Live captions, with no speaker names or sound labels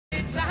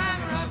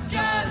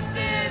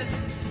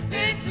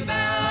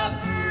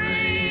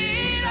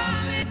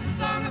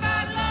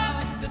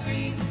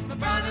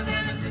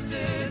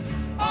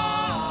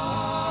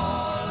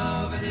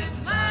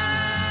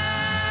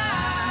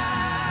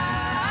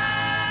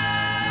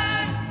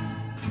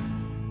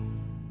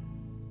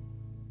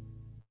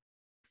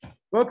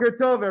Boker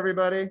Tov,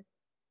 everybody.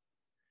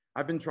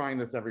 I've been trying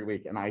this every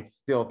week and I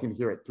still can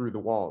hear it through the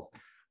walls.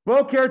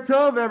 Boker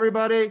Tov,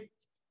 everybody.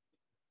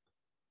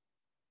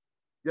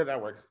 Yeah,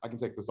 that works. I can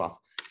take this off.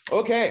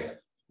 Okay.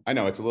 I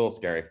know it's a little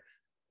scary.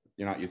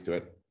 You're not used to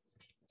it.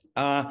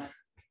 Well,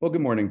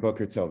 good morning,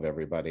 Boker Tov,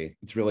 everybody.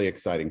 It's really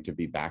exciting to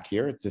be back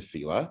here at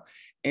Tefillah.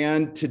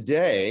 And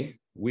today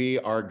we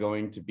are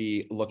going to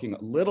be looking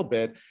a little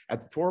bit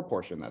at the Torah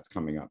portion that's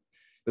coming up.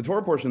 The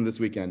Torah portion this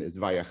weekend is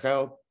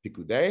Vayachel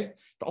Pikudei.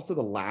 It's also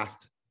the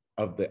last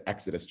of the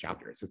Exodus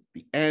chapters. It's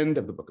the end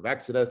of the book of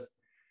Exodus.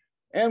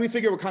 And we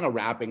figure we're kind of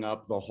wrapping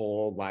up the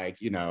whole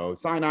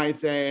Sinai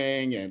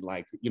thing and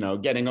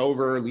getting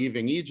over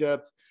leaving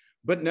Egypt.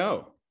 But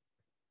no,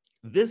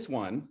 this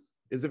one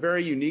is a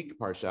very unique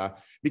parsha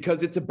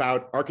because it's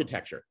about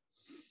architecture.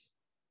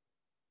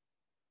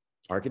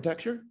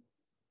 Architecture?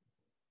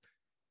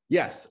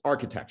 Yes,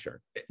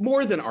 architecture.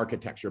 More than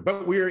architecture,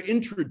 but we're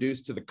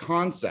introduced to the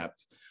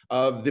concept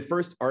of the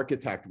first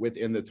architect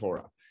within the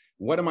Torah.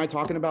 What am I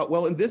talking about?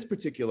 Well, in this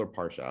particular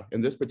parsha,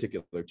 in this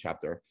particular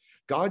chapter,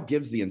 God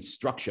gives the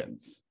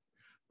instructions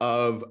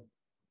of,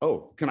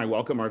 can I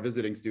welcome our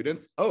visiting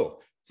students?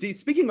 See,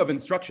 speaking of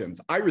instructions,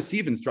 I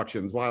receive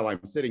instructions while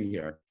I'm sitting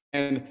here.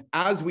 And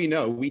as we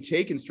know, we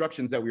take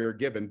instructions that we are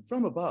given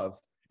from above,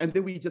 and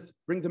then we just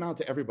bring them out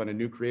to everyone in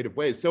new creative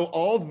ways. So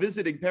all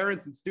visiting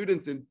parents and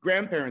students and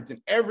grandparents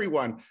and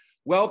everyone,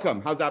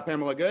 welcome. How's that,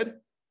 Pamela? Good?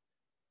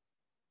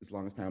 As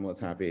long as Pamela's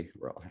happy,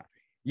 we're all happy.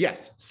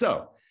 Yes,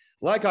 so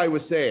like I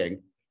was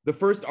saying, the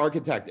first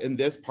architect in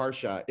this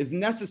parsha is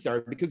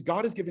necessary because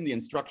God has given the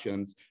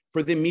instructions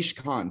for the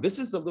Mishkan. This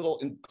is the little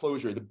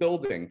enclosure, the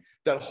building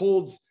that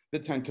holds the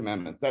 10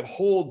 commandments, that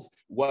holds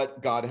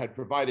what God had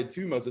provided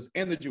to Moses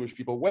and the Jewish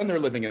people when they're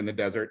living in the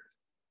desert.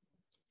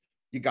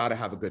 You got to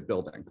have a good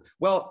building.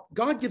 Well,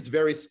 God gives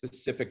very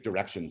specific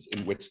directions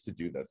in which to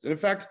do this. And in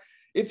fact,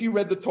 if you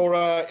read the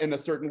Torah in a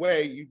certain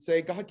way, you'd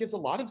say God gives a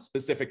lot of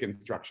specific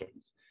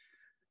instructions.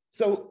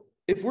 So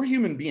if we're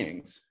human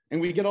beings and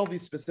we get all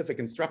these specific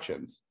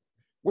instructions,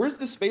 where's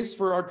the space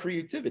for our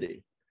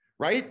creativity,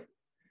 right?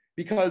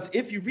 Because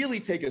if you really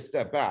take a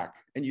step back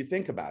and you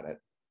think about it,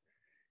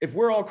 if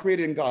we're all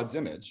created in God's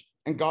image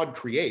and God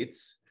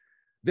creates,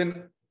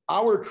 then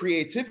our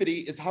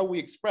creativity is how we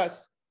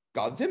express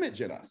God's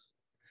image in us.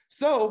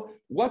 So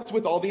what's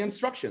with all the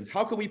instructions?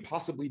 How can we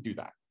possibly do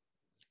that?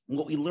 And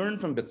what we learned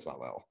from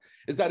Bezalel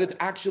is that it's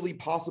actually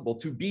possible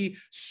to be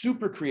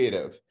super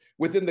creative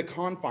within the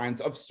confines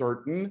of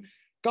certain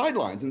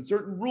guidelines and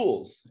certain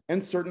rules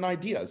and certain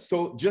ideas.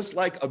 So just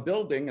like a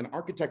building, an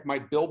architect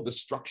might build the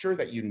structure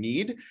that you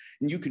need,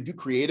 and you can do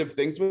creative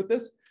things with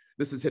this.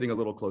 This is hitting a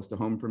little close to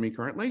home for me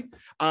currently,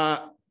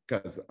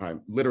 because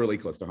I'm literally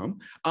close to home.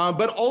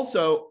 But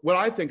also, what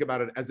I think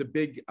about it as a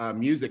big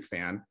music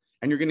fan,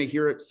 and you're going to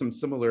hear some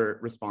similar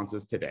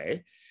responses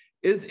today,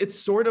 is it's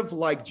sort of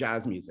like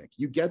jazz music.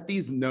 You get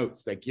these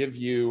notes that give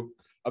you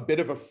a bit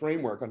of a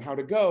framework on how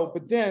to go,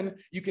 but then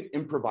you can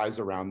improvise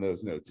around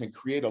those notes and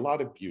create a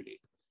lot of beauty.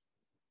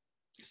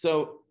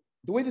 So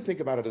the way to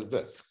think about it is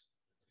this.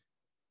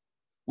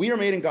 We are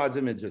made in God's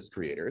image as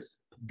creators.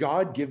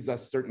 God gives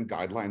us certain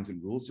guidelines and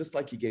rules, just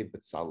like he gave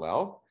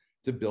Bezalel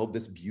to build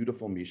this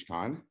beautiful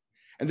Mishkan.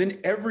 And then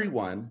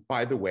everyone,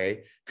 by the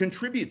way,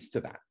 contributes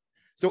to that.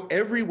 So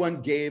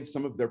everyone gave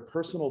some of their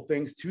personal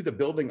things to the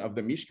building of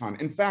the Mishkan.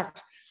 In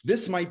fact,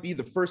 this might be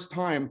the first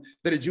time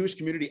that a Jewish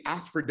community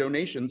asked for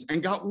donations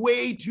and got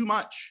way too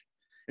much.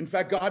 In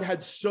fact,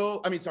 Moses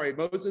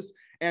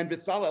and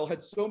Bezalel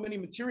had so many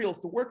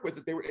materials to work with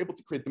that they were able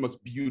to create the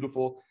most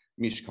beautiful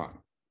Mishkan.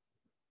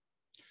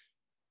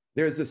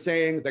 There's a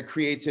saying that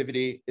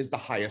creativity is the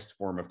highest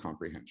form of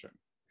comprehension.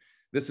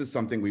 This is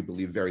something we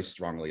believe very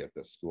strongly at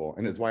this school,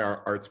 and is why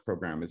our arts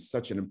program is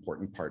such an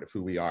important part of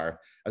who we are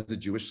as a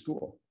Jewish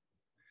school.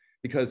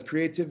 Because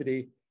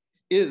creativity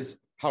is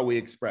how we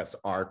express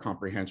our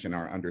comprehension,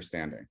 our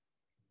understanding.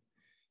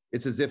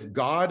 It's as if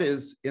God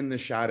is in the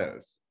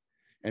shadows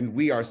and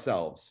we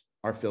ourselves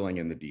are filling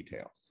in the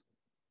details.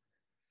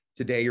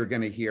 Today, you're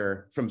going to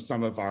hear from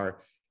some of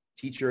our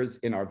teachers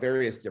in our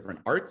various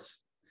different arts,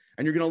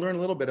 and you're going to learn a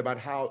little bit about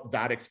how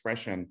that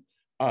expression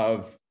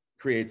of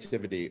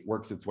creativity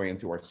works its way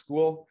into our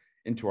school,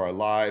 into our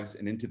lives,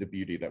 and into the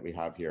beauty that we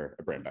have here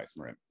at Brandeis,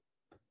 Marin.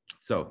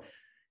 So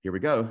here we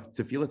go,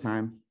 Tefillah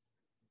time.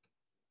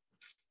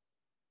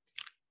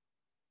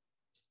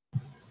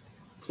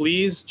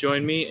 Please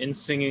join me in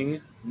singing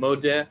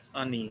Modeh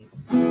Ani.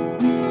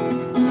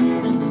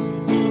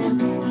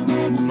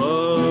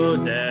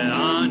 Modeh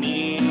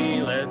Ani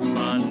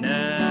lefanecha,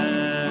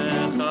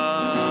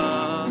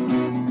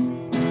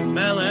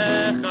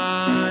 melech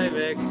chai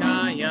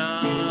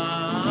v'kayam,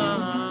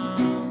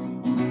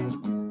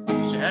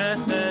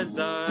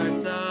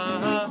 shechezarta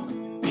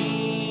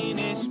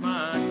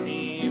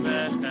b'nishmati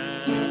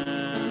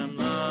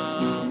v'chemla,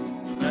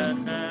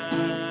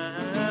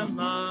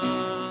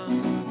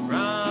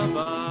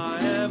 rabba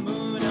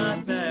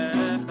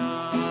emunatecha.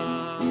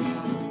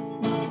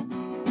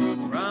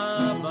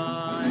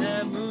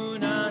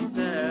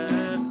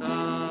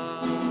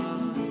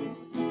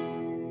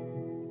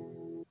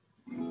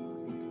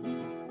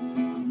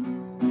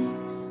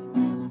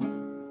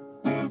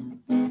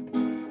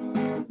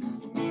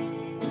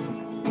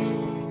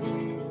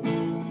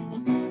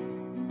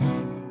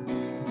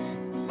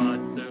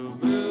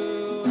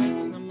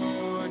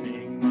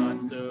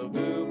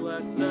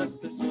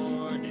 bless this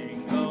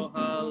morning. Oh,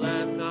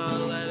 Halef,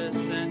 Halef,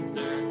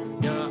 center,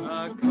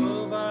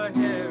 Yaakov, our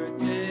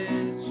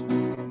heritage.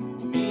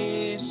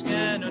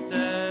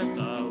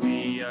 Mishkanotecha,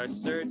 we are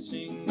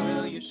searching,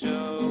 will you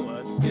show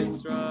us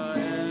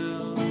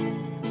Yisrael?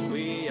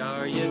 We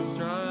are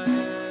Yisrael.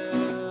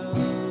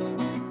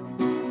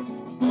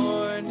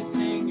 Born to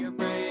sing your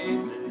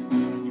praises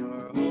in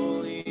your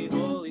holy,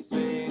 holy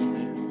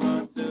spaces.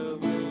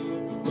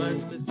 Matovu,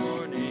 bless this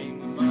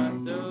morning.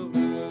 Matovu,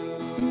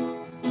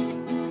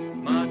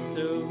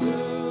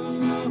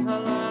 Matovu,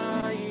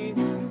 Halai,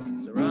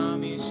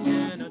 Saramish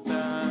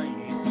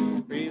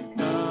Kenotai,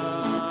 Rivka,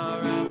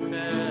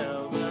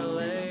 Rachel,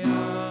 Belea.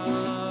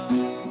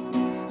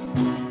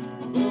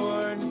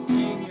 Born to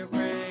sing your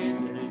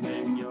praises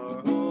in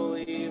your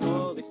holy,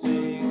 holy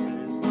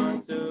spaces.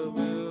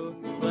 Matovu,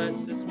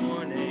 bless this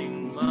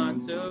morning.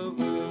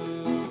 Matovu.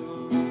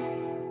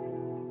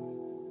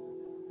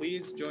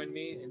 Please join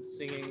me in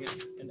singing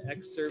an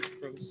excerpt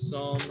from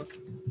Psalm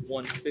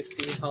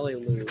 150,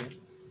 Hallelujah.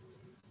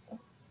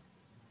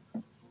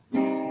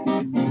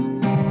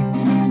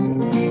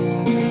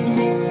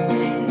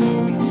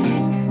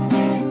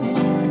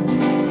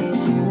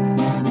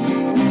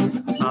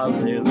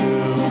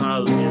 Hallelujah,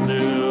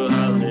 hallelujah,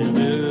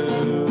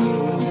 hallelujah.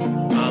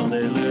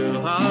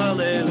 Hallelujah,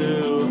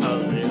 hallelujah,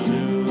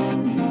 hallelujah.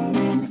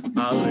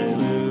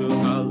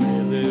 Hallelujah,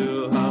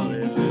 hallelujah,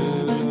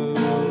 hallelujah.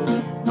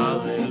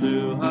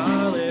 Hallelujah,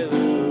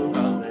 hallelujah,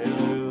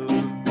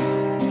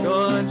 hallelujah.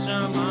 God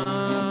Shama,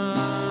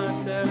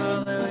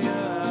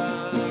 hallelujah.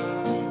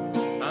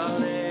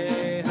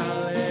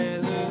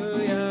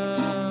 Hallelujah.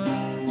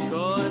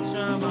 God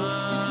Shama,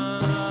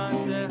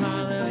 hallelujah.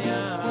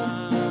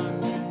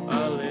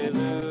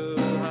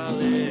 Hallelujah,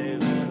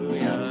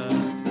 hallelujah.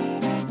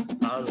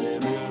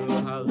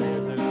 Hallelujah,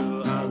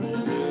 hallelujah,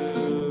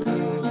 hallelujah.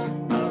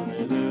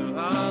 Hallelujah,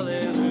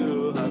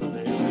 hallelujah,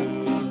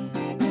 hallelujah.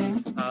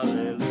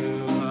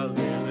 Hallelujah,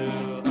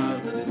 hallelujah,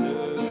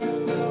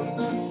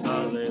 hallelujah.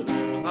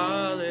 Hallelujah,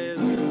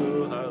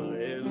 hallelujah,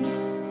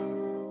 hallelujah.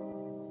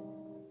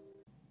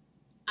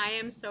 I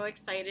am so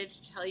excited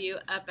to tell you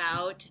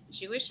about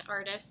Jewish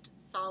artist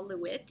Saul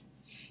Lewitt.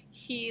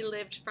 He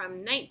lived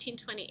from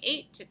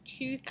 1928 to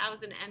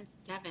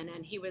 2007,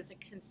 and he was a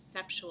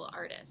conceptual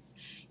artist.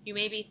 You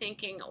may be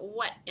thinking,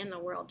 what in the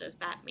world does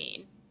that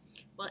mean?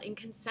 Well, in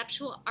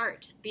conceptual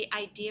art, the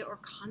idea or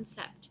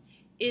concept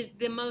is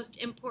the most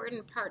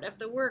important part of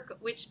the work,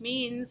 which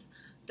means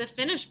the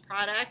finished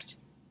product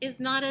is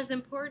not as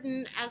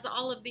important as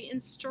all of the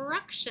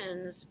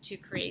instructions to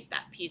create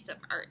that piece of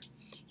art.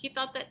 He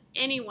thought that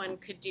anyone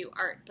could do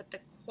art, but the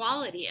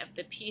quality of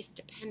the piece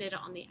depended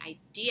on the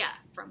idea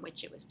from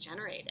which it was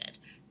generated,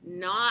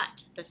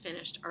 not the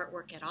finished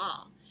artwork at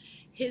all.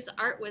 His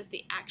art was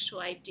the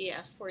actual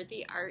idea for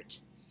the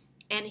art,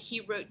 and he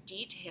wrote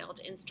detailed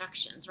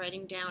instructions,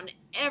 writing down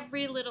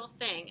every little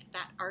thing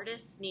that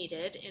artists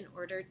needed in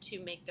order to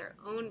make their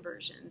own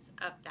versions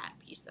of that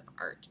piece of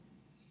art.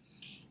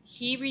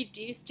 He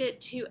reduced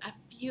it to a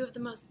few of the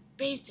most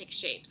basic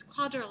shapes: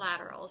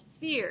 quadrilaterals,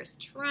 spheres,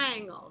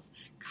 triangles,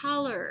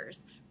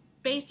 colors,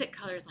 basic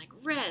colors like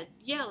red,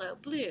 yellow,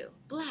 blue,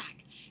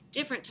 black,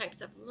 different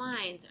types of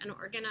lines, and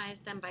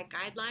organized them by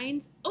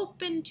guidelines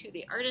open to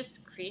the artist's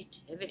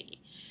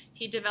creativity.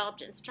 He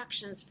developed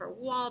instructions for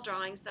wall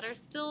drawings that are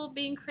still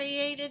being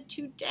created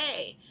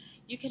today.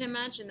 You can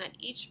imagine that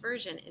each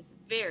version is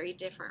very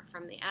different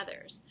from the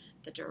others.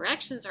 The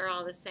directions are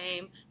all the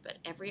same, but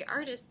every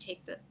artist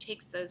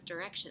takes those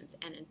directions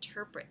and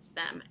interprets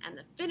them, and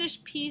the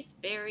finished piece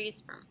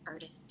varies from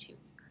artist to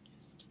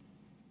artist.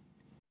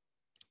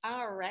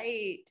 All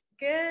right,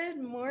 good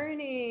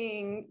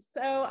morning.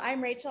 So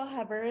I'm Rachel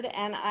Hubbard,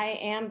 and I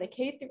am the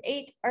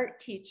K-8 art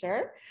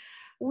teacher.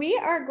 We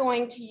are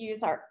going to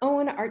use our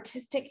own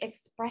artistic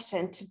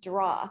expression to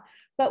draw,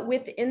 but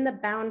within the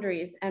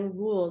boundaries and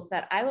rules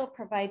that I will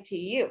provide to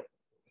you.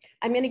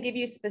 I'm going to give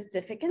you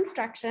specific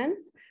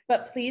instructions,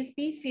 but please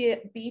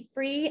be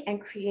free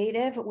and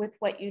creative with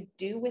what you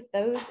do with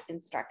those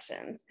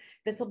instructions.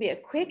 This will be a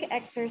quick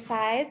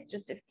exercise,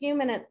 just a few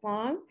minutes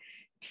long.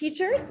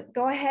 Teachers,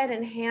 go ahead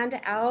and hand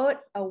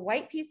out a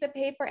white piece of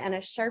paper and a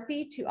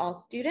Sharpie to all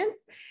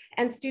students.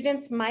 And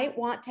students might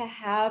want to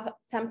have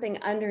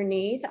something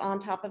underneath on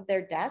top of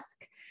their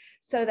desk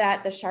so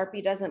that the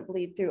Sharpie doesn't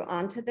bleed through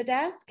onto the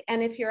desk.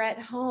 And if you're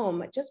at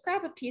home, just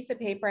grab a piece of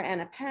paper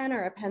and a pen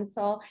or a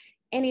pencil,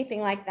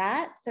 anything like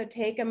that. So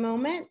take a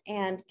moment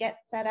and get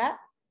set up.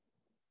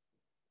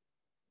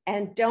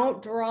 And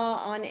don't draw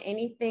on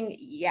anything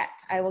yet.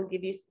 I will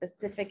give you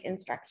specific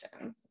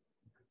instructions.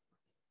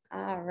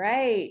 All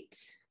right.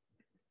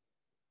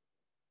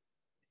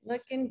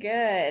 Looking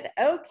good.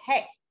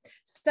 Okay.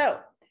 So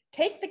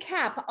take the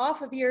cap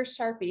off of your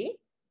Sharpie,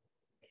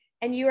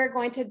 and you are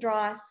going to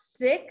draw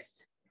 6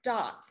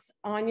 dots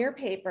on your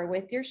paper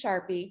with your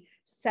Sharpie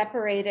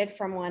separated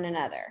from one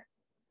another.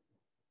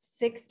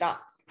 6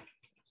 dots.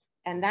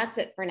 And that's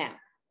it for now.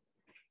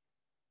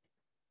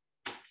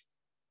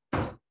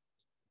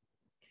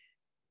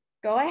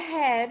 Go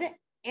ahead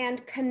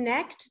and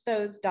connect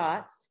those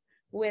dots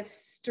with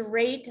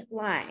straight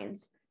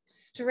lines.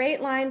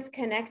 Straight lines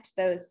connect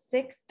those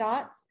 6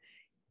 dots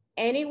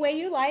any way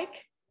you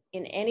like,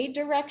 in any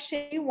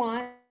direction you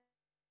want.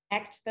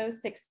 Connect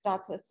those 6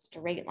 dots with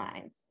straight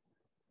lines.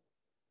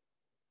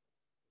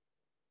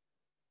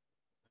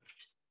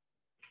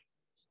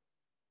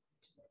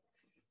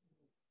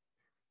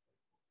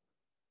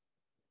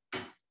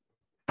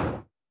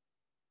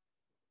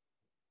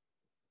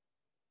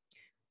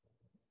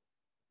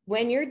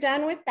 When you're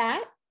done with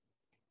that,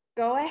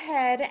 go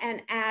ahead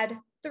and add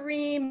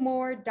 3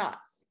 more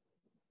dots.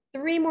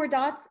 3 more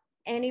dots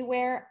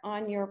anywhere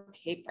on your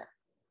paper.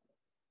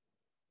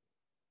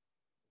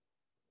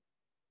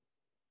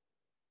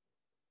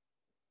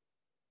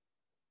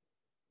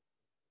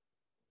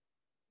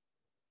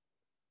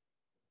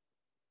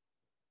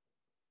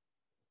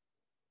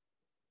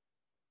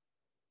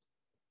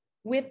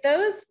 With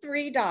those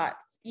 3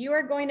 dots, you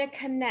are going to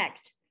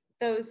connect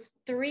those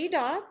 3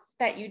 dots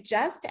that you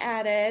just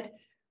added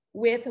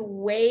with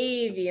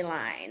wavy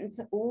lines,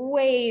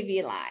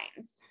 wavy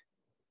lines.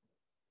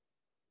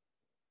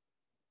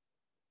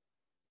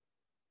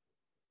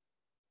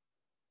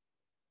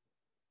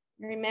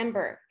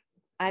 Remember,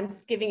 I'm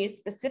giving you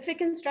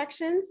specific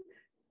instructions,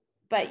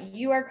 but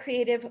you are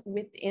creative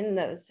within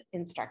those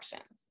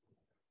instructions.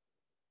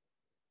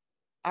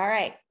 All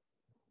right.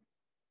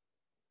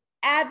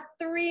 Add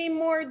 3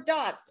 more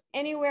dots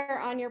anywhere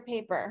on your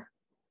paper.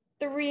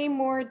 3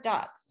 more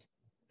dots.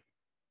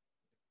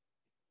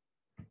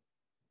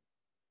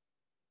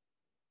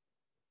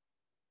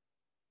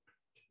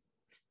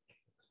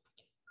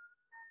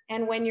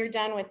 And when you're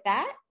done with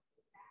that,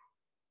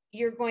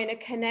 you're going to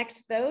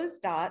connect those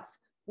dots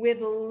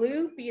with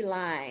loopy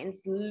lines,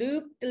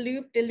 loop,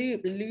 loop,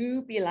 loop,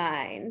 loopy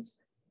lines.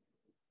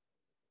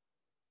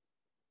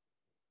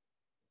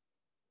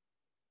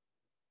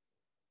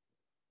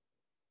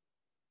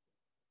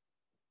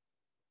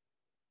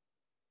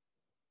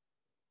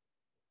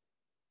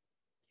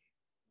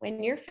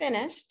 When you're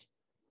finished,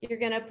 you're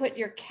going to put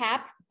your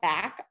cap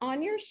back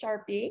on your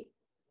Sharpie.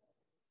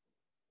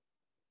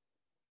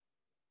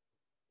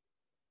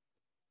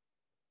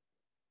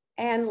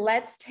 And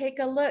let's take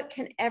a look.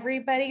 Can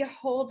everybody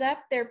hold up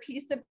their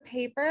piece of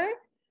paper?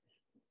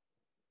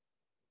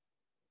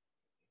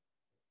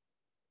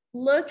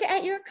 Look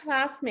at your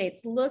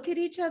classmates. Look at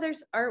each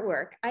other's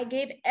artwork. I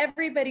gave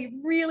everybody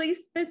really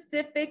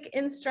specific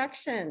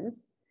instructions.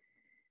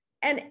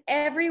 And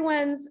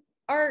everyone's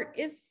art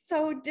is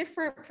so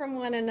different from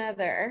one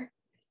another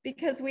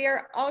because we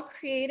are all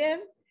creative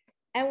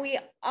and we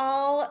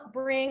all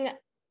bring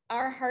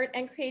our heart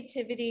and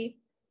creativity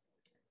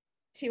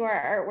to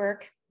our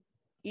artwork,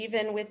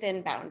 even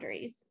within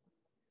boundaries.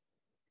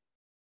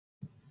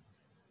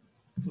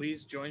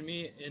 Please join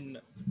me in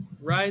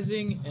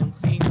rising and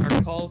singing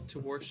our call to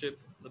worship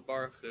the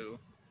Baruch Hu.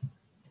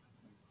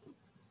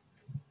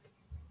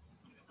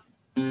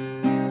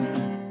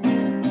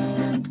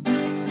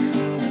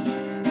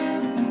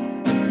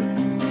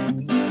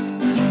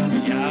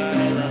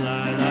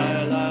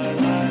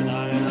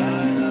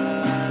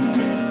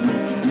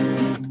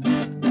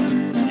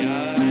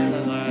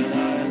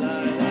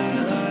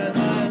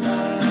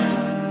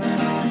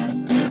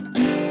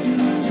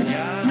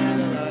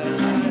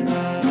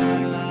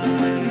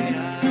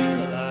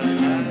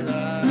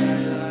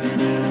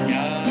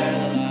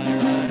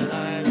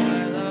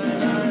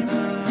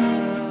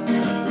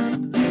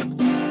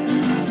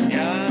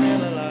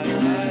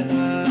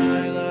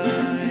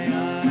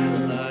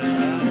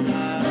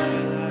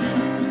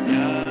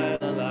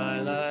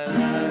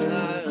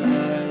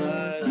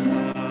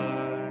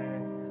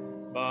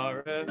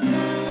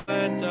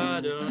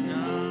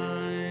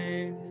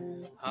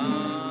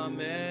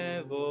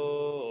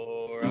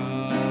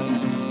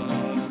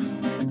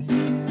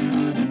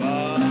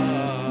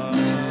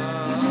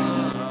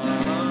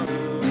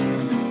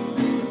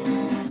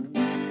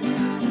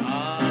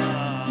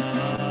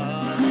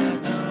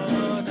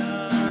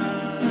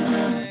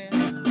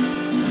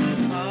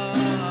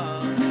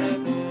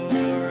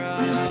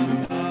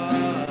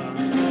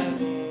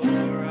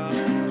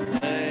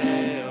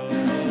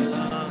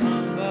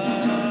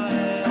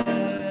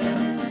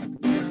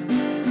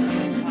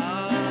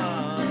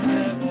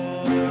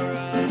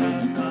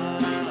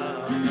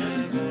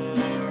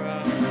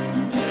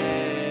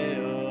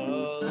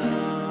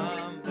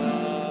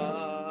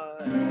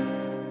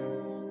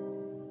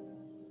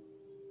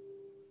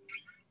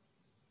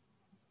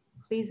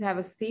 Please have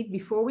a seat.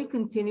 Before we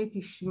continue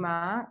to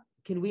Shema,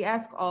 can we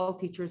ask all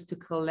teachers to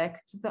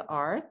collect the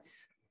art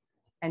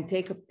and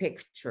take a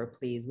picture,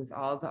 please, with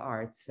all the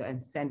art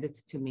and send it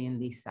to me and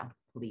Lisa,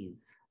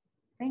 please.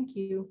 Thank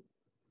you.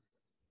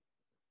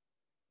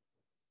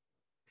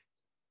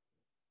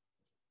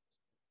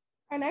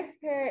 Our next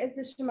prayer is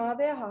the Shema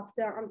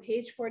V'Ahavta on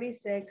page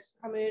 46,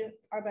 Amud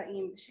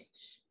 46.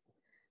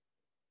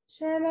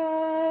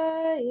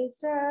 Shema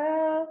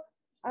Yisrael,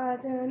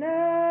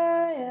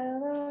 Adonai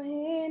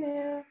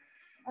Eloheinu,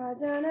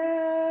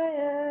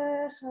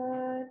 Adonai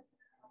Echad,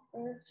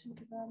 Baruch Shem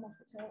Kivah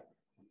Malchuto.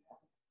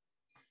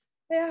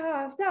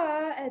 ואהבת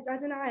את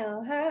אדוני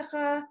אלוהיך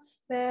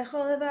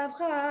בכל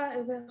לבבך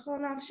ובכל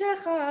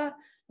נפשך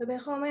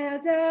ובכל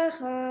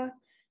מאודיך,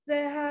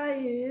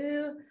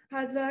 והיו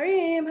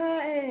הדברים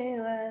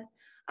האלה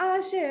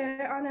אשר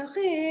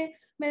אנוכי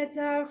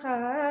מצווך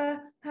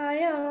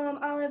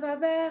היום על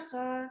לבביך,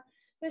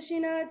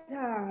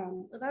 ושיננתם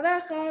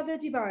לבביך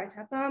ודיברת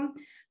בם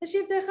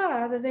בשבתך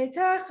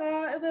בביתך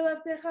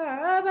ובלבבך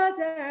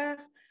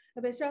בדרך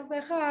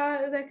ובשוכבך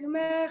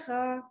ובקומך,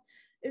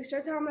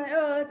 וקשרתם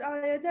מאוד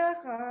על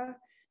ידיך,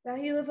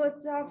 והיו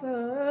לבטחות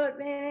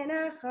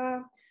בעיניך,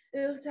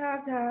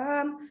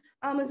 וכתבתם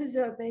על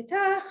מזוזות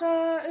ביתך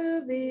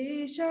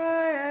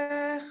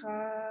ובשעריך.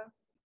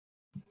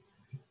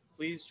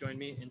 Please join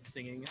me in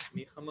singing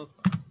Mi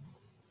Chamocha.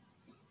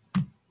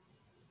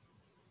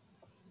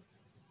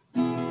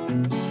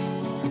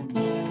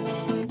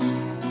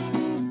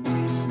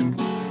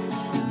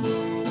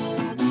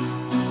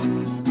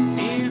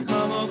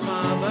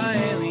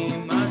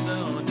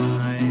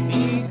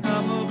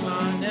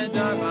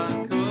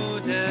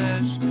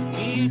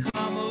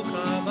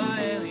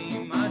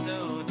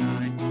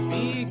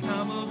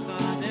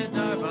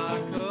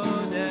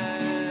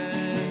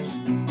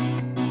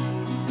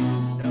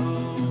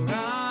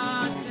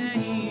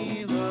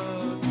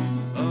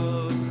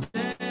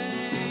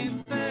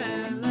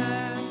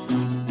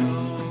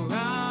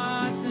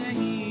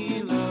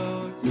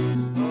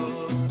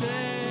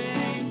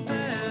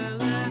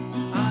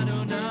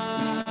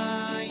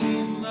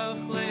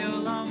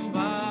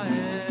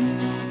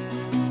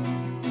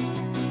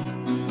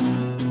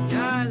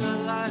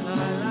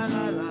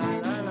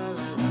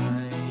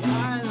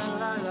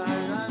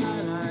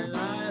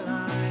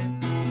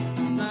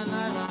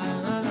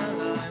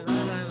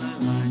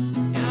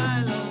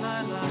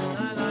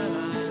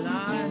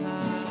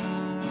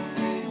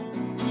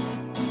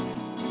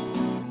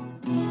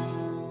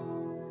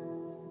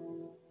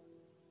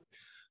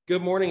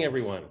 Good morning,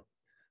 everyone.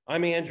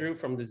 I'm Andrew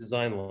from the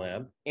Design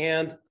Lab,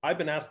 and I've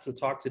been asked to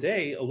talk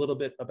today a little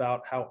bit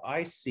about how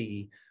I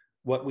see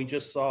what we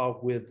just saw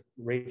with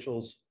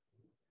Rachel's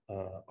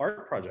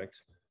art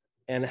project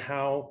and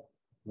how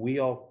we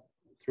all,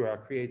 through our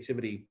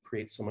creativity,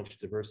 create so much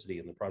diversity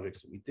in the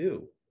projects that we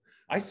do.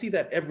 I see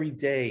that every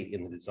day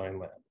in the Design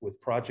Lab with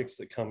projects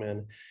that come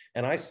in,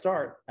 and I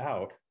start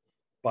out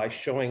by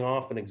showing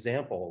off an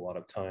example a lot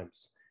of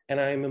times, and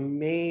I'm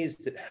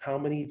amazed at how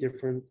many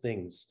different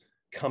things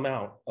come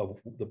out of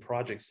the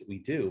projects that we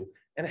do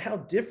and how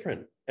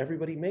different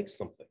everybody makes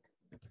something.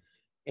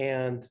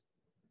 And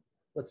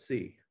let's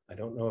see, I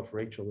don't know if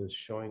Rachel is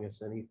showing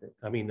us anything.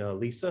 I mean,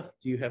 Lisa,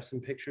 do you have some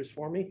pictures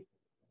for me?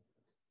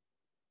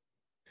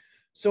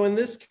 So in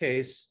this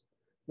case,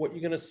 what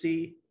you're gonna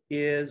see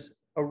is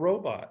a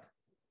robot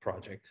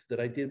project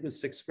that I did with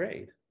 6th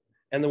grade.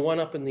 And the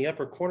one up in the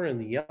upper corner in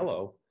the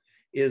yellow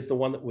is the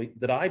one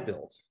that I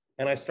built.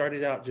 And I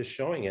started out just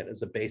showing it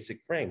as a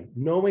basic frame,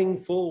 knowing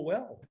full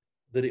well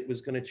that it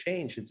was going to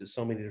change into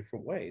so many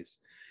different ways.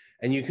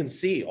 And you can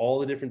see all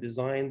the different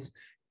designs,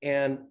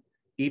 and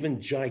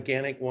even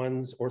gigantic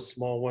ones or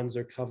small ones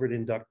are covered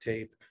in duct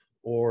tape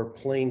or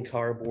plain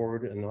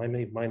cardboard. And I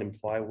made mine in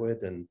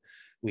plywood, and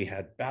we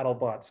had battle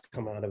bots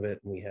come out of it,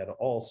 and we had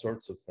all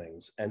sorts of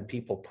things, and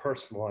people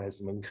personalized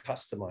them and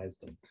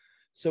customized them.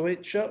 So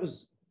it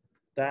shows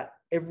that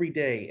every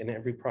day in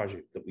every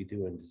project that we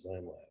do in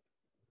Design Lab.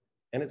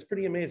 And it's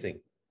pretty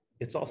amazing.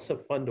 It's also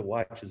fun to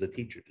watch as a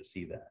teacher to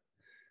see that.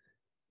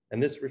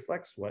 And this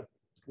reflects what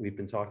we've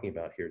been talking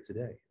about here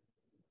today.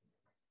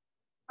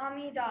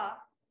 Amida,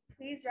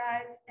 please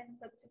rise and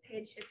flip to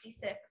page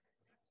 56.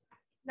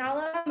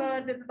 Nala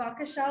Amod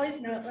b'bavakasha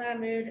lifnot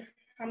le'amud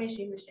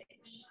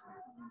 56.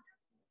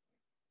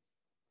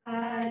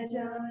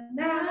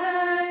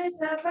 Adonai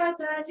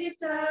safata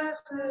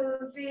tiftachu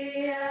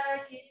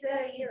v'yaki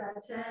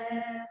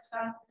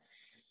tehilatecha.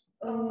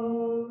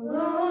 Oh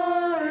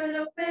Lord,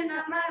 open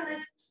up my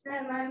lips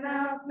and my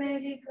mouth may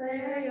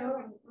declare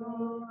your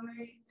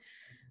glory.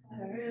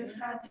 Baruch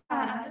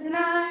atah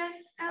Adonai,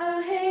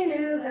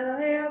 Eloheinu,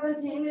 Elohei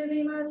Avotenu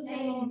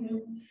v'Imotenu,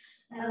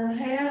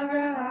 Elohei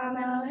Avraham,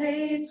 Elohei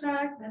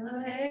Yitzchak,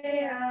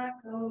 Elohei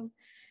Yaakov,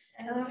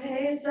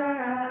 Elohei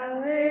Sarah,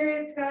 Elohei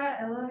Rivka,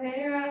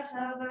 Elohei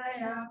Rachel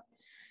v'Leah,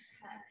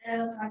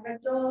 El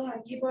HaGadol,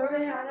 HaGibor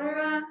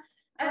v'Hanara,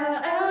 El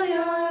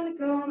Elyon,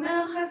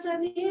 Gomel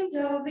Chasadim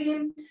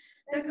Tovim,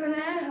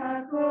 V'Koneh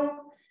HaKol,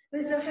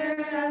 V'Zocher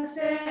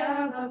Chasei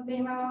Avot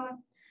Bimot.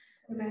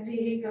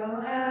 Revi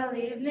Goel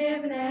Livnei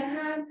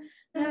Bneihem,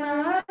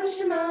 V'Malav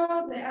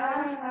Shemo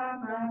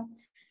Be'ahava,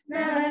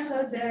 Melech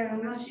Ozer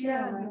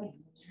U'Mashiach.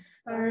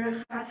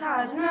 Baruch atah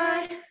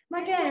Adonai,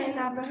 Magen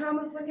Avraham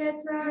Ufaked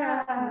Tzara.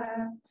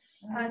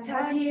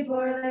 Atah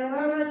Gibor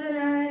Le'olam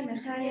Adonai,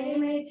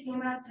 Mechayim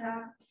Eitim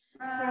Atah,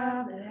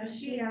 Rav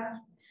Le'Hashiach.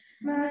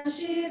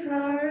 Mashiv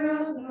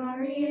Haruch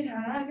Morid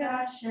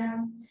HaGashem,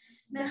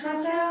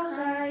 Mechachel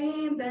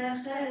Chaim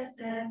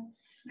B'Chesed,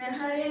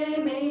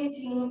 Mechayim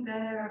Eitim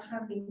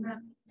B'Rachavim,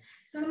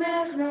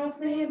 Somech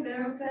Noflim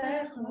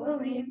B'Rofech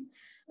Cholim,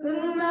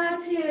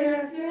 Umatir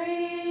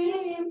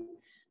Asurim,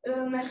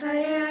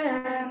 ומחיים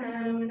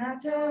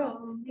אמונתו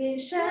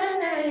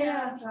ישנה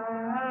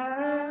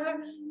עפר,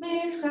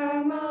 מי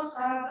כמוך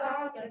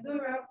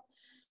בגבורו,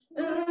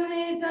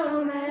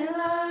 ולדומה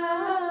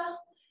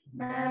לך,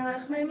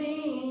 מלך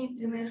ממית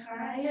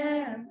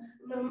ומחיים,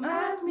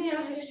 לעומת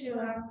מיח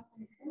ישוע,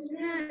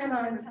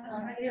 למען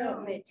תחיות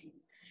מתים.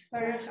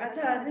 ברוך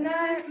אתה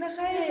אדוני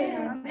מחיי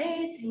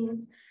המתים,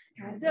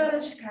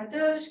 קדוש,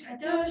 קדוש,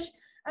 קדוש,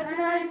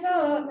 אדוני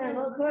טוב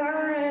מלך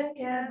הארץ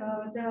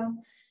כבודו,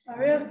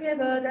 ברוך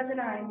כבוד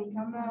אדוני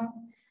מקומו,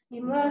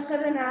 ימלוך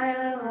אדוני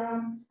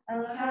לעולם,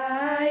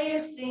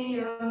 אלוהיך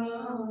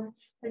ציון,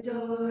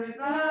 לדור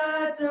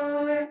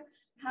ודור,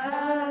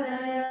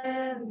 hallelujah.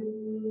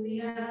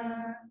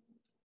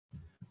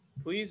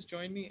 Please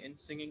join me in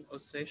singing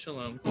Oseh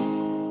Shalom.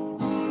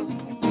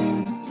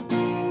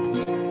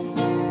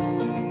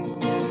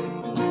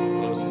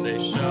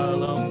 Oseh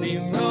Shalom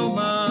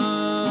b'Roma,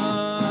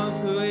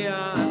 hu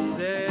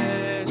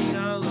yaseh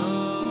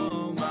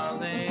shalom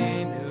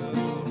aleinu.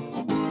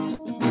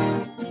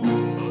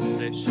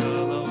 Oseh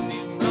Shalom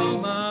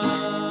b'Roma,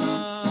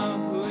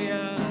 hu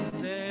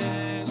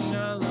yaseh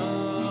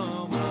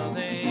shalom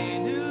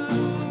aleinu.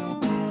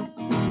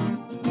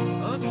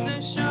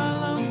 Oseh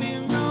Shalom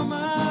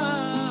b'Roma,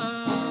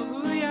 hu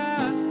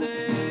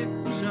yaseh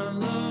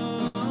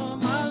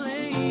shalom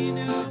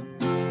aleinu.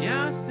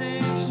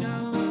 Yaseh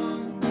shalom,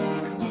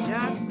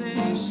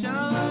 yaseh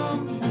shalom,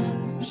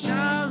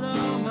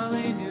 shalom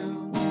aleinu,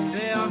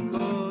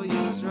 ve'akol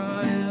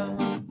Yisrael.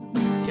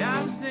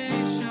 Yaseh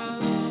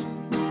shalom,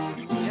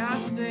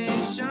 yaseh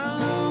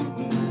shalom,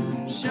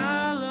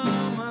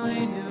 shalom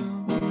aleinu,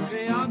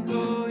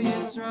 ve'akol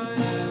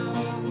Yisrael.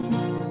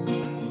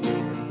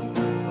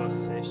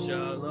 Oseh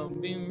shalom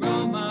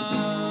b'Roma,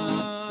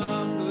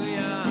 hu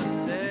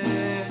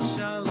yaseh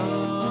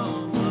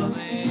shalom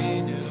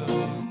aleinu.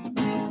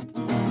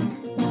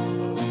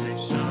 Oseh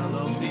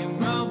shalom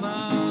b'Roma,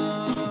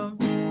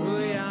 hu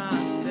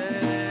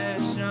yaseh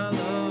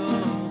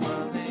shalom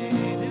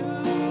aleinu.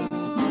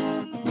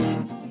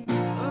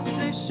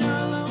 Oseh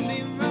shalom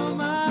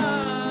b'Roma,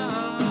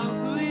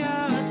 hu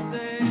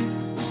yaseh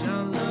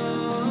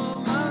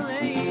shalom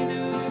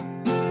aleinu.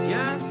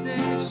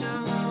 Yaseh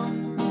shalom,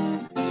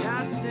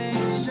 yaseh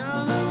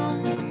shalom,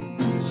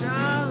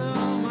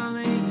 shalom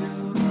aleinu,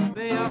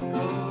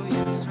 ve'akol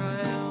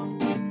Yisrael.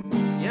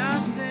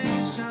 Yaseh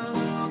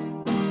shalom,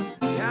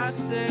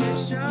 yaseh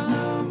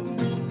shalom,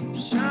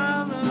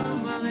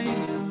 shalom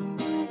aleinu,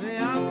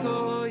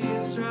 ve'akol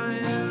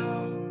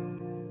Yisrael.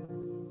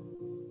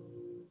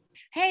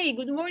 Hey,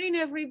 good morning,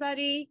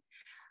 everybody.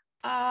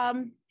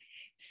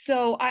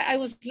 So I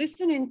was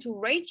listening to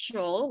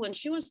Rachel when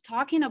she was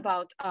talking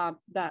about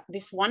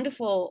this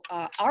wonderful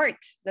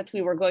art that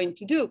we were going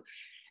to do.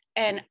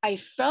 And I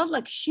felt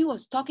like she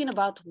was talking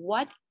about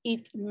what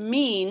it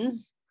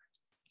means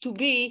to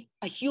be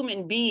a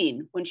human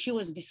being when she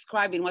was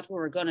describing what we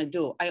were going to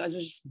do. I was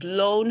just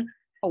blown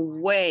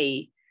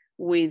away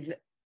with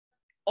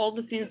all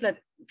the things that,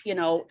 you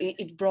know,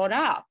 it brought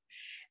up.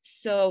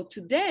 So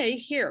today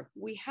here,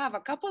 we have a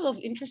couple of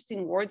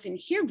interesting words in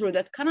Hebrew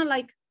that kind of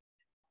like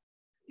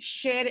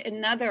shed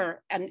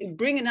another and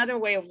bring another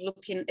way of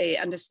looking,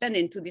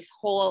 understanding to this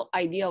whole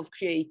idea of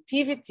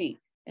creativity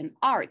and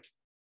art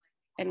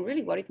and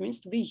really what it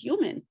means to be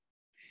human.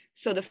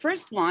 So the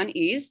first one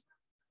is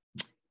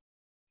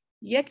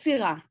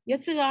Yetzirah.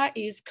 Yetzirah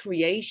is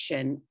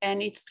creation,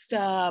 and it's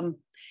the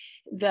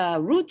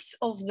roots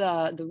of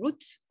the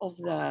root of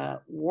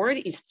the word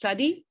is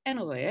tzadi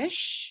and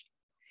resh.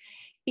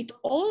 It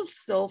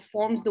also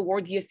forms the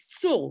word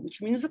yetzur,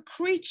 which means a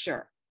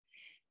creature.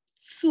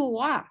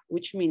 Tzura,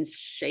 which means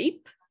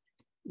shape.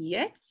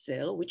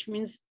 Yetzer, which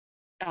means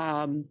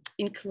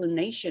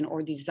inclination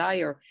or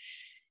desire.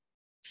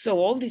 So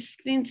all these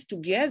things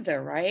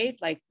together, right?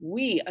 Like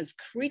we as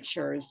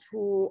creatures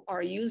who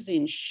are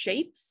using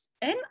shapes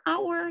and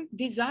our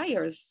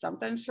desires,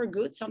 sometimes for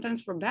good,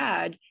 sometimes for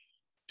bad,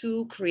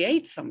 to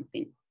create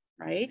something,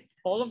 right?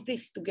 All of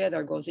this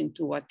together goes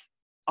into what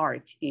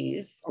art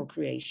is or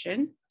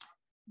creation.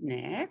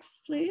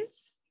 Next,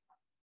 please.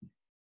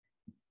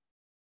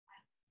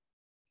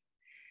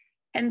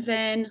 And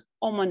then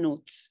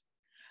omanut.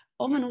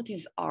 Omanut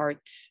is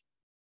art.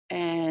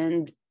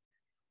 And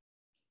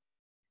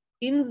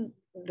in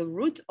the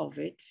root of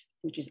it,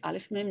 which is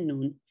Aleph Mem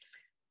Nun,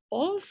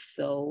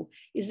 also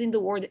is in the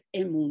word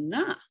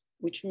emunah,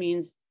 which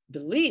means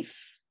belief,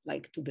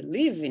 like to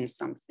believe in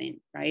something,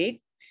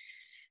 right?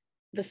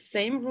 The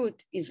same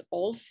root is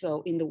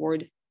also in the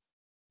word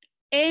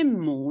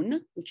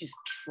emun, which is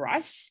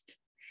trust,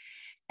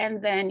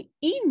 and then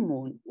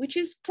imun, which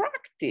is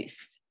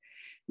practice.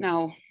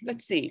 Now,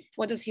 let's see,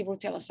 what does Hebrew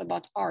tell us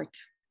about art?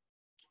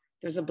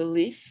 There's a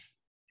belief,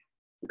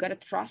 you gotta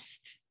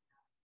trust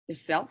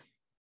yourself,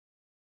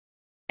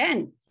 and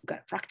you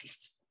gotta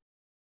practice.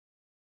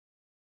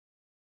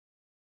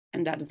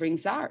 And that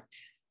brings art.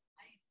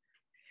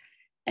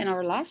 And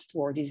our last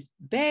word is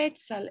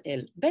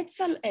Betzalel.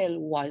 Betzalel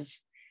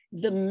was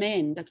the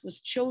man that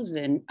was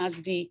chosen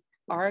as the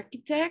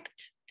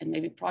architect and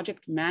maybe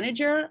project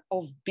manager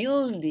of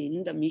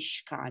building the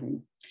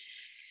Mishkan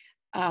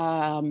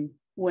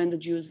when the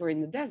Jews were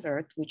in the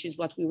desert, which is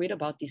what we read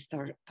about this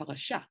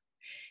parasha.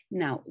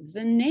 Now,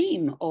 the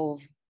name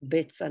of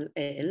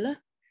Betzalel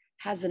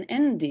has an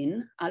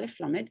ending, Aleph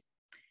Lamed,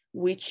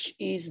 which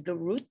is the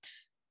root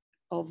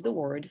of the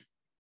word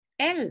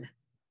El,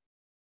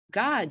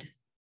 God.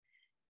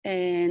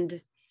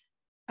 And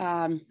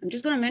I'm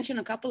just going to mention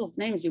a couple of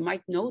names. You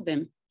might know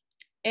them.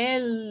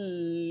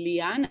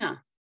 Eliana,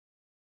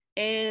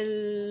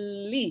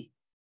 Eli,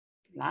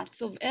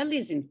 lots of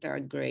Elis in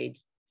third grade.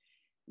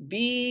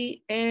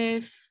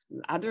 BF,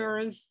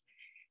 others,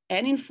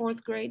 and in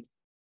fourth grade.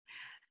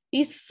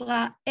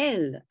 Israel,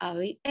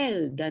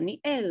 Ariel,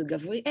 Daniel,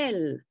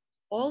 Gabriel,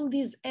 all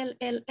these L,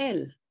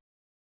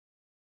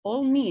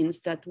 all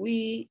means that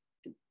we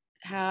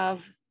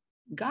have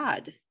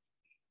God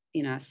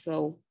in us.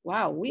 So,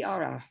 wow, we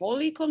are a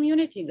holy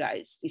community,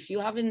 guys. If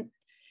you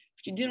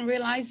didn't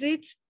realize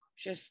it,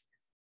 just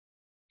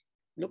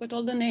look at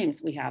all the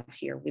names we have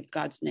here with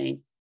God's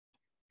name.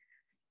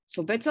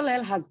 So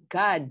Betzalel has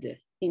God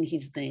in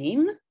his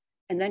name,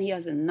 and then he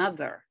has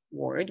another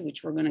word,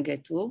 which we're gonna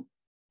get to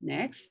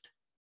next.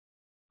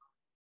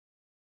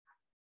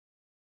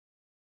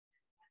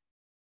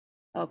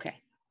 Okay,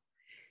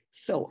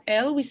 so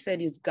El, we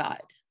said, is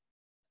God,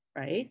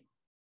 right?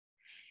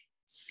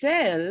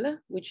 Sel,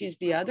 which is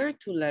the other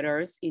two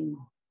letters in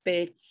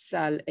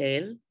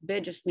Betzalel,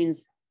 Be just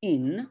means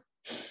in.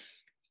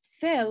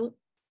 Sel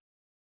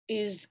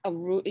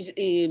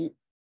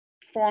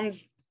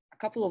forms a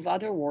couple of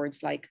other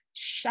words like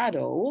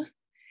shadow,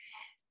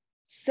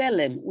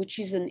 Selem, which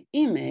is an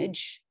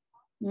image,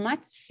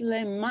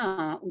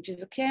 Matzlema, which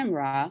is a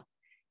camera,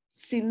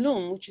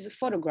 Silum, which is a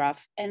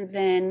photograph, and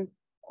then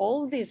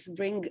all this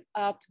bring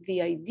up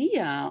the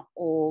idea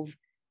of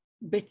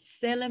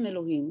B'Tselem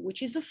Elohim,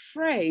 which is a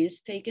phrase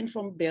taken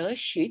from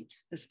Bereshit,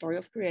 the story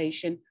of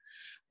creation,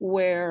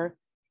 where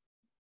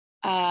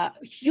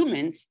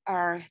humans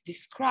are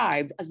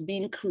described as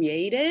being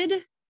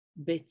created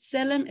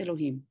B'Tselem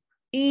Elohim,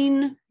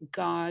 in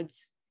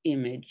God's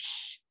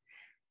image.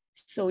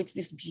 So it's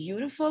this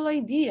beautiful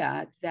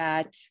idea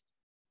that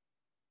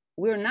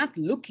we're not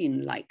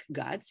looking like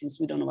God, since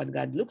we don't know what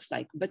God looks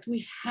like, but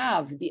we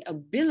have the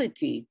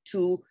ability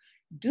to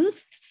do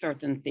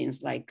certain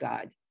things like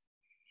God.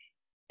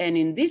 And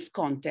in this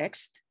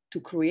context, to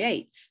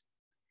create.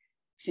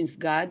 Since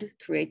God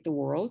created the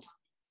world,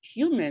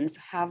 humans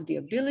have the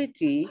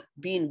ability,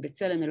 being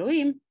B'Tselem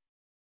Elohim,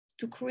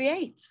 to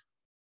create.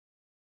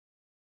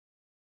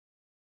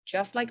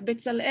 Just like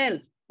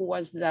Betzalel, who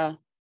was the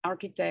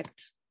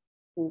architect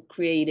who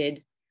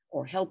created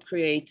or helped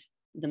create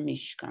the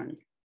Mishkan.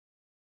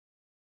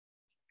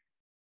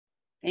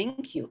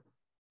 Thank you.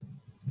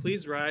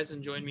 Please rise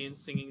and join me in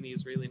singing the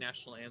Israeli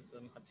national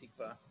anthem,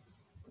 Hatikvah.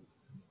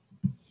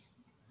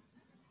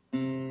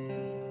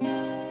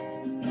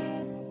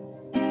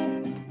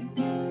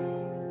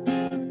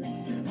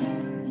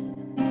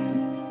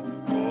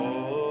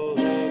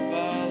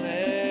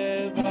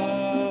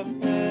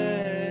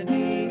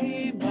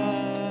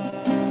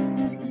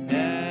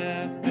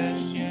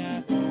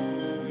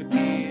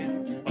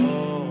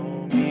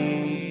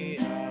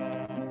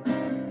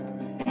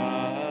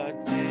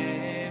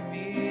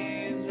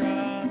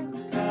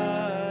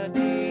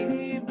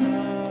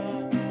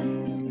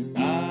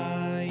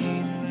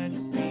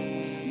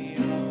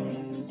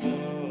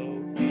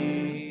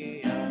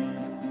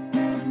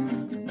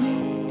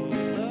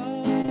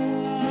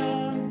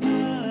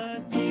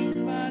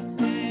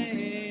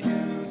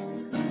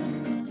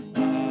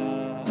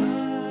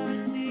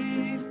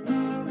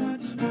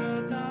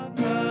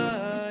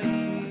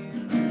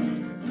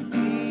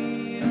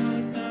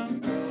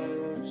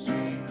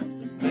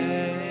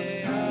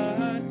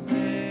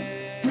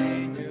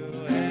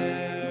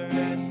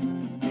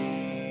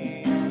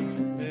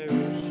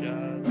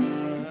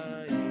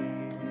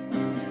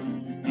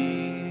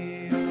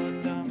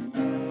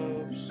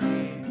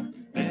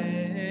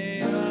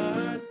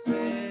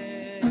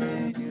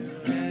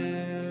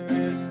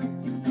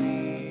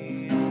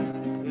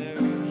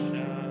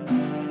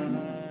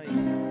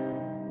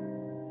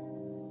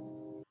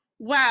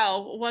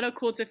 Wow, what a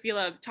cool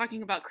tefillah.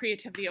 Talking about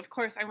creativity, of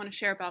course, I want to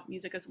share about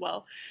music as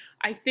well.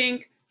 I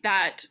think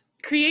that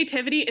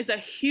creativity is a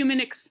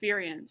human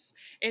experience.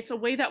 It's a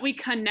way that we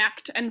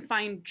connect and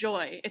find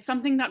joy. It's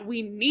something that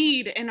we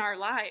need in our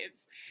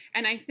lives.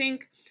 And I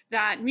think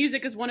that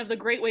music is one of the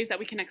great ways that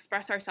we can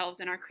express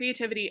ourselves in our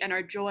creativity and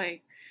our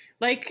joy.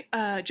 Like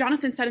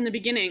Jonathan said in the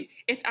beginning,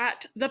 it's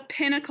at the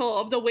pinnacle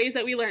of the ways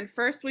that we learn.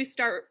 First, we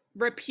start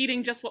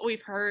repeating just what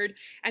we've heard,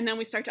 and then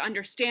we start to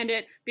understand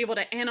it, be able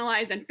to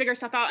analyze and figure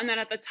stuff out. And then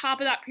at the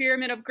top of that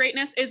pyramid of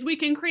greatness is we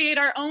can create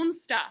our own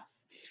stuff.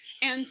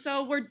 And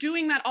so we're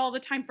doing that all the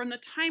time. From the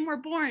time we're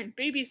born,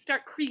 babies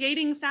start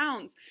creating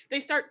sounds. They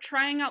start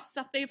trying out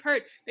stuff they've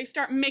heard. They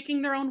start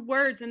making their own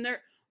words and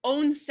their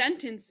own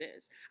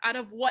sentences out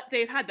of what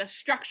they've had, the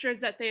structures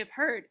that they've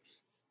heard.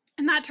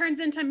 And that turns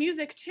into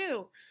music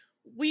too.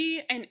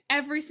 we, in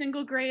every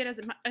single grade as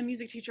a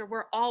music teacher,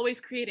 we're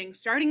always creating.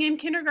 Starting in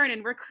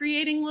kindergarten, we're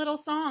creating little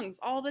songs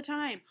all the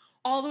time,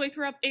 all the way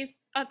through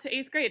up to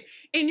 8th grade.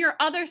 In your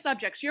other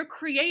subjects, you're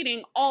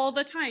creating all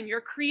the time.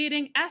 You're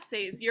creating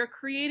essays, you're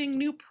creating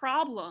new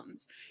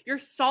problems, you're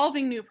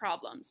solving new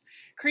problems.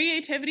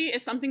 Creativity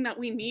is something that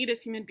we need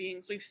as human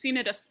beings. We've seen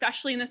it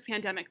especially in this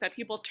pandemic, that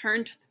people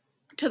turn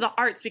to the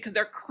arts because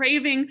they're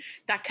craving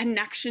that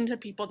connection to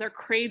people. They're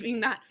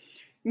craving that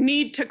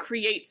need to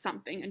create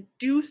something and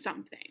do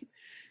something.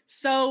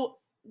 So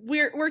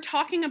we're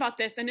talking about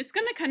this, and it's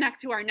going to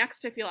connect to our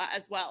next tefillah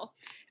as well.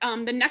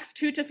 The next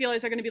 2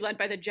 tefillahs are going to be led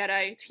by the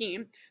Jedi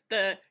team,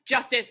 the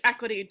Justice,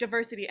 Equity,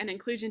 Diversity, and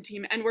Inclusion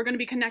team, and we're going to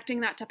be connecting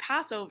that to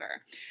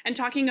Passover and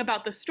talking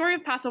about the story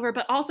of Passover,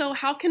 but also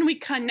how can we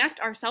connect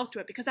ourselves to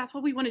it, because that's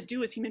what we want to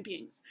do as human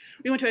beings.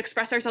 We want to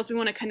express ourselves, we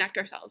want to connect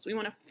ourselves, we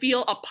want to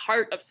feel a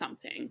part of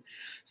something.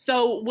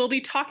 So we'll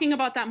be talking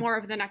about that more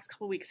over the next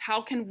couple of weeks.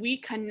 How can we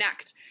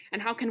connect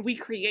and how can we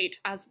create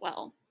as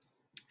well?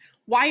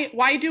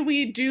 Why do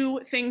we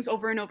do things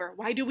over and over?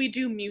 Why do we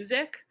do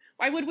music?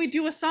 Why would we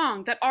do a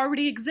song that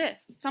already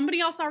exists? Somebody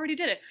else already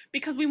did it,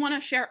 because we want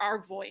to share our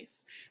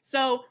voice.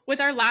 So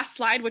with our last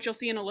slide, which you'll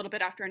see in a little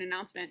bit after an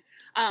announcement,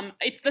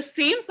 it's the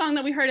same song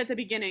that we heard at the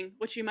beginning,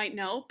 which you might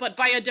know, but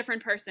by a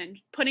different person,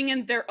 putting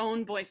in their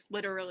own voice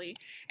literally,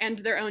 and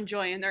their own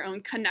joy and their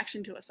own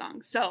connection to a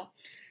song. So,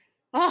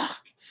 oh,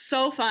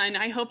 so fun.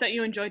 I hope that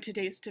you enjoyed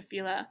today's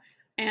tefillah,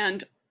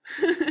 and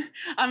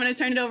I'm going to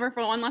turn it over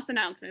for one last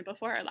announcement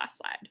before our last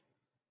slide.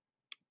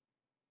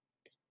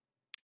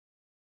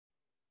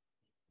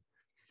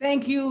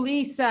 Thank you,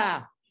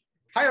 Lisa.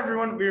 Hi,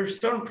 everyone. We were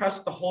so impressed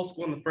with the whole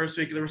school in the first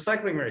week of the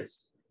recycling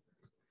race.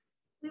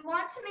 We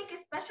want to make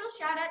a special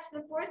shout out to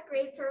the 4th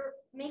grade for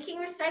making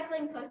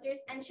recycling posters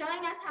and showing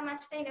us how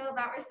much they know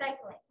about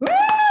recycling.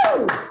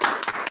 Woo!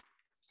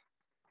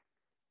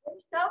 We're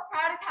so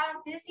proud of how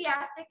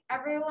enthusiastic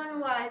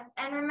everyone was,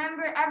 and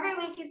remember, every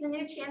week is a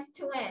new chance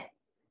to win.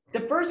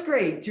 The first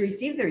grade to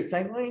receive the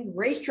recycling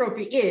race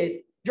trophy is,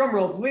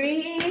 drumroll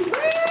please,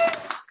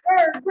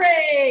 3rd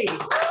grade.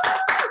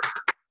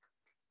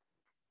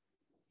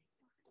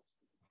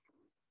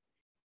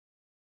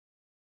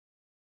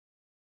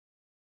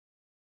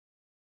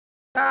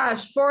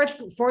 Gosh, fourth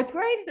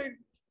grade?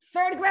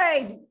 Third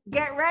grade,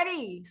 get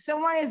ready.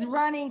 Someone is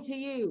running to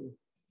you.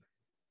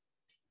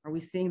 Are we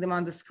seeing them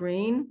on the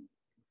screen?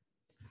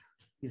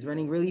 He's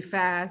running really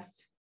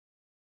fast.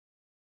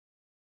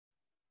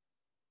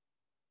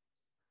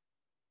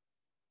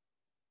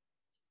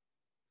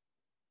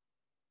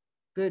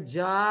 Good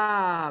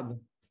job.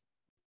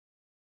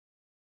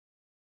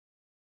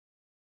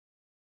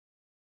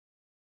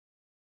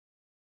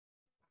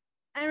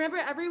 And remember,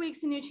 every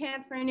week's a new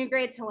chance for a new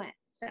grade to win.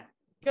 So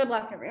good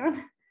luck,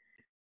 everyone.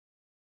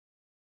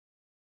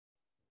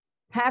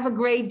 Have a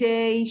great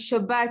day.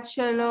 Shabbat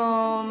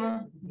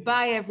shalom.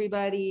 Bye,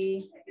 everybody.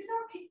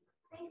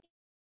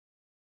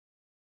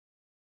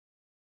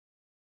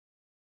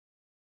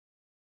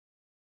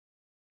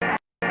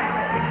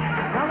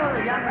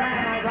 Another young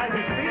man I'd like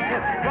to speak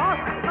is Ross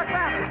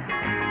McMahon.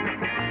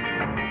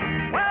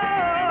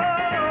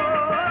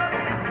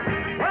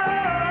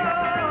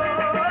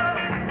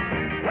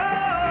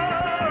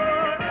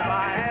 If I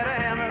had a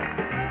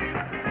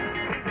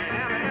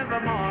hammer in the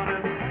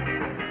morning,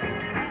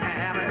 a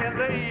hammer in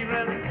the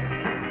evening,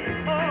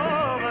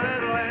 oh,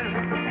 little land,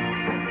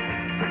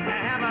 a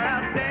hammer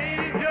out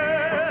danger,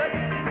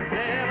 a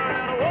hammer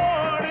out a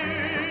warning,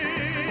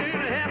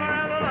 a hammer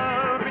out a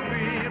love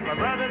between my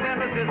brothers and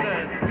my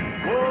sisters.